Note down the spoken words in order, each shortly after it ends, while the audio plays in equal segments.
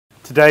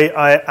Today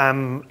I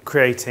am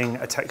creating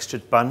a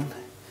textured bun.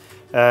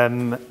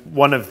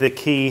 One of the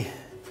key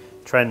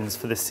trends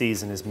for this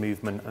season is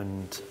movement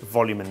and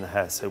volume in the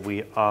hair. So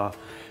we are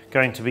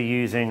going to be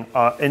using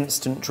our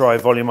instant dry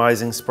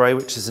volumizing spray,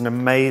 which is an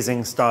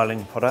amazing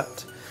styling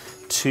product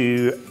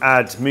to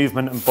add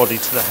movement and body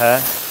to the hair.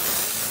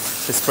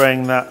 So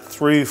spraying that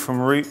through from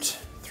root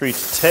through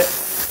to tip.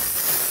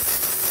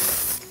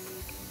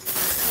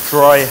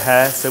 Dry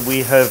hair, so we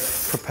have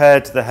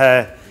prepared the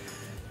hair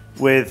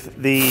with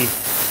the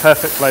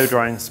perfect blow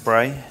drying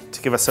spray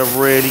to give us a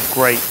really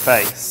great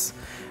base,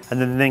 and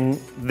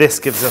then this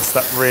gives us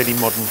that really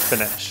modern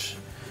finish.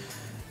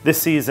 This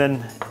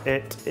season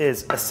it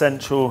is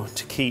essential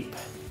to keep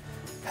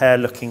hair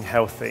looking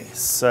healthy,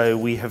 so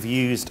we have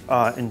used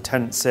our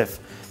intensive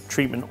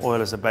treatment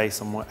oil as a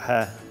base on wet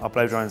hair, our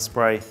blow drying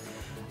spray,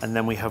 and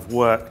then we have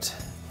worked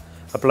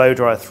a blow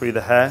dryer through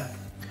the hair.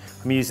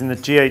 I'm using the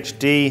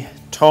GHD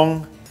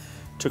tong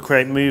to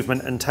create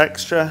movement and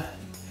texture,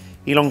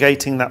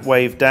 elongating that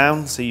wave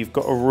down so you've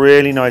got a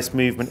really nice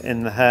movement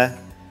in the hair,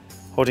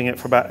 holding it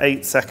for about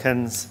 8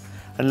 seconds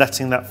and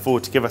letting that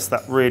fall to give us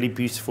that really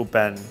beautiful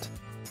bend.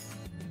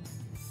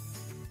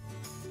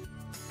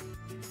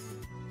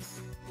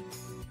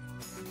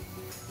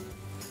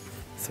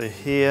 So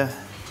here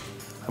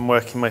I'm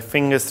working my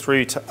fingers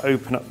through to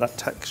open up that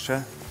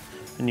texture,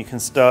 and you can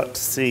start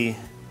to see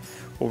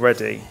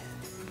already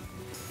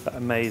that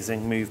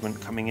amazing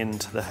movement coming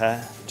into the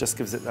hair. Just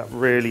gives it that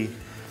really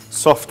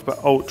soft but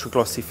ultra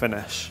glossy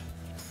finish.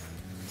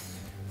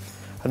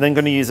 I'm then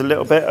going to use a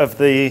little bit of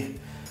the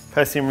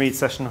Percy Reed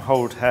Session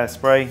Hold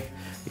Hairspray.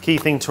 The key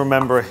thing to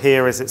remember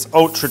here is it's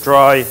ultra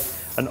dry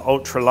and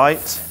ultra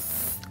light.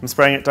 I'm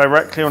spraying it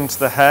directly onto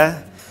the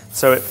hair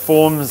so it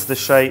forms the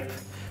shape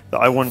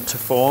that I want to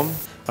form.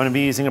 I'm going to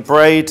be using a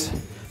braid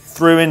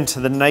through into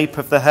the nape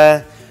of the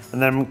hair,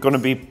 and then I'm going to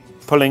be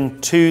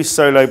pulling 2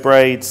 solo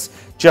braids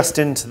just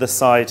into the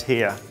side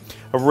here.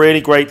 A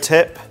really great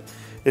tip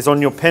is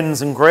on your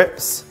pins and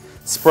grips,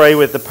 spray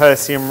with the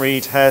Percy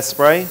Reed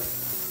hairspray.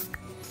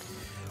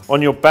 On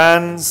your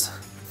bands,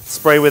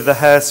 spray with the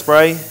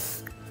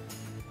hairspray.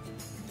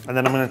 And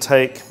then I'm going to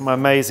take my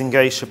amazing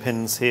geisha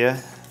pins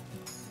here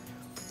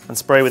and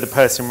spray with the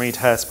Percy Reed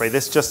hairspray.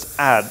 This just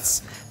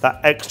adds that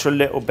extra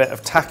little bit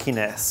of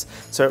tackiness,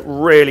 so it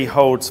really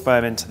holds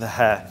firm into the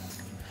hair.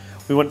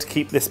 We want to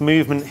keep this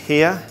movement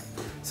here.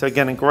 So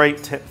again, a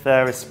great tip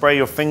there is spray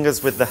your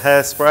fingers with the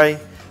hairspray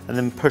and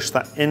then push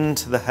that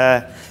into the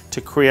hair to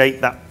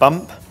create that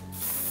bump.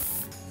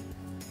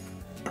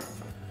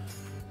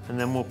 And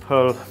then we'll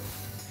pull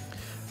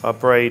our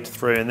braid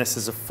through, and this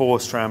is a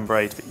 4-strand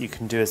braid, but you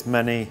can do as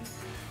many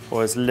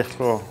or as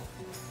little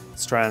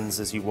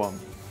strands as you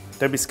want.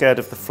 Don't be scared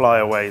of the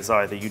flyaways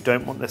either. You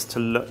don't want this to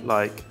look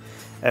like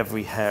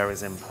every hair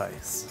is in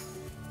place.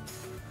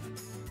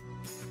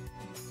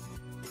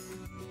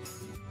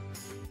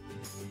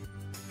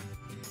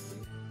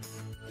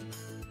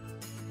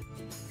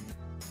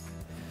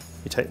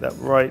 You take that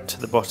right to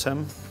the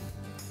bottom,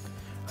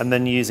 and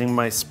then using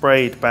my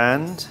sprayed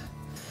band,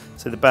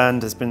 so the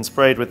band has been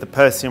sprayed with the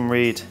Percy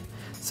Reed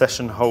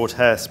Session Hold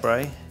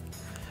Hairspray,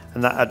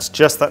 and that adds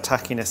just that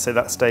tackiness so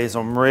that stays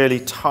on really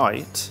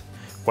tight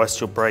whilst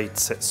your braid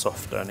sits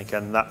softer, and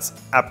again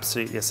that's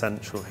absolutely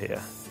essential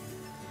here.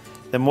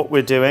 Then what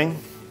we're doing,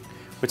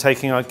 we're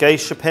taking our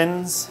geisha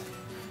pins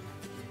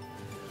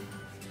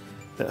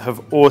that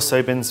have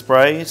also been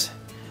sprayed.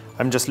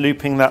 I'm just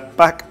looping that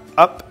back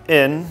up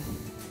in,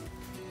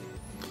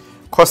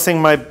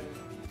 crossing my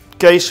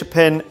geisha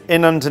pin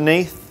in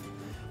underneath,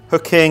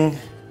 hooking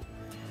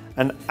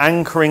and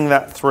anchoring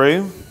that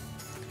through,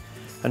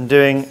 and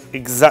doing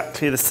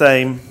exactly the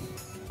same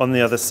on the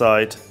other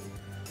side.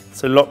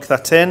 So lock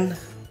that in,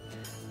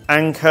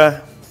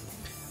 anchor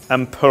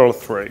and pull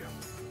through.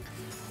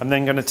 I'm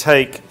then going to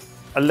take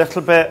a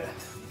little bit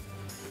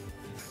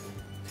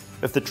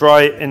of the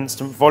dry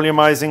instant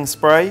volumizing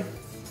spray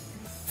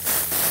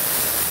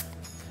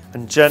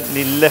and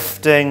gently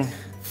lifting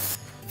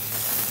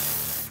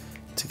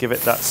to give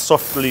it that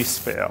soft loose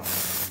feel.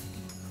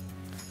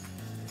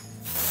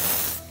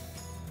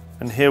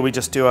 And here we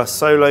just do our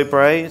solo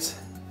braid.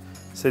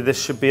 So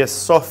this should be a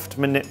soft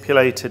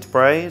manipulated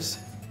braid.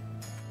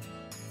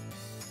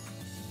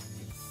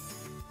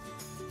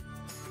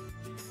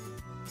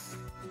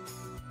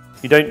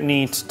 You don't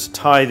need to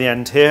tie the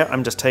end here.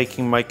 I'm just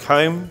taking my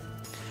comb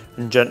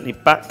and gently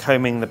back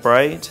combing the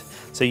braid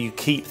so you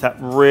keep that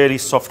really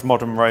soft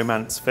modern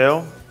romance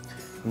feel.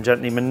 I'm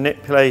gently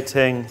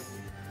manipulating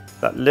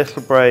that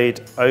little braid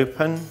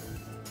open.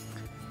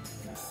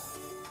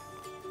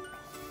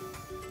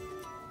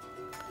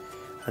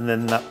 And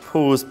then that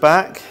pulls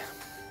back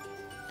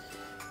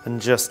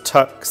and just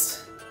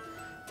tucks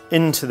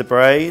into the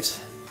braid.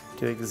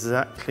 Do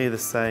exactly the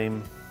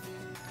same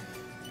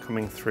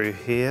coming through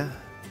here.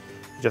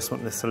 You just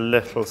want this a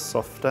little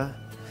softer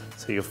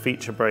so your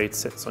feature braid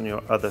sits on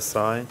your other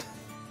side.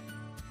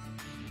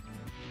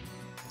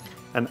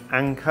 And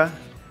anchor.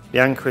 The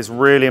anchor is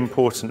really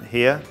important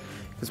here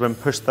because when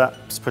pushed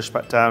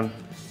back down,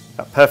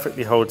 that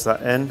perfectly holds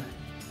that in.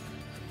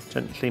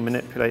 Gently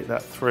manipulate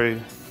that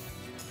through.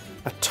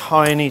 A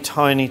tiny,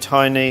 tiny,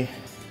 tiny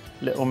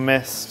little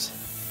mist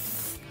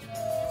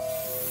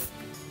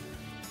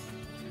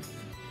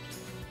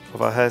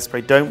of our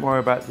hairspray. Don't worry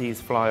about these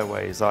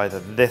flyaways either.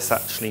 This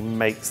actually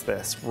makes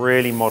this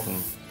really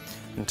modern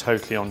and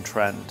totally on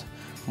trend.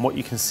 And what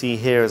you can see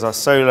here is our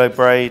solo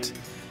braid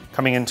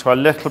coming into our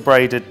little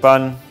braided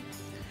bun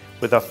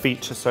with our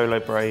feature solo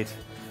braid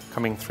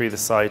coming through the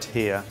side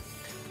here.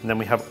 And then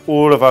we have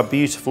all of our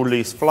beautiful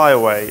loose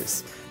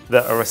flyaways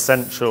that are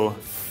essential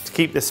to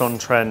keep this on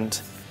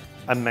trend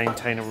and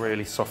maintain a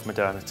really soft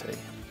modernity.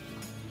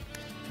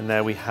 And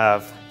there we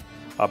have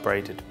our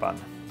braided bun.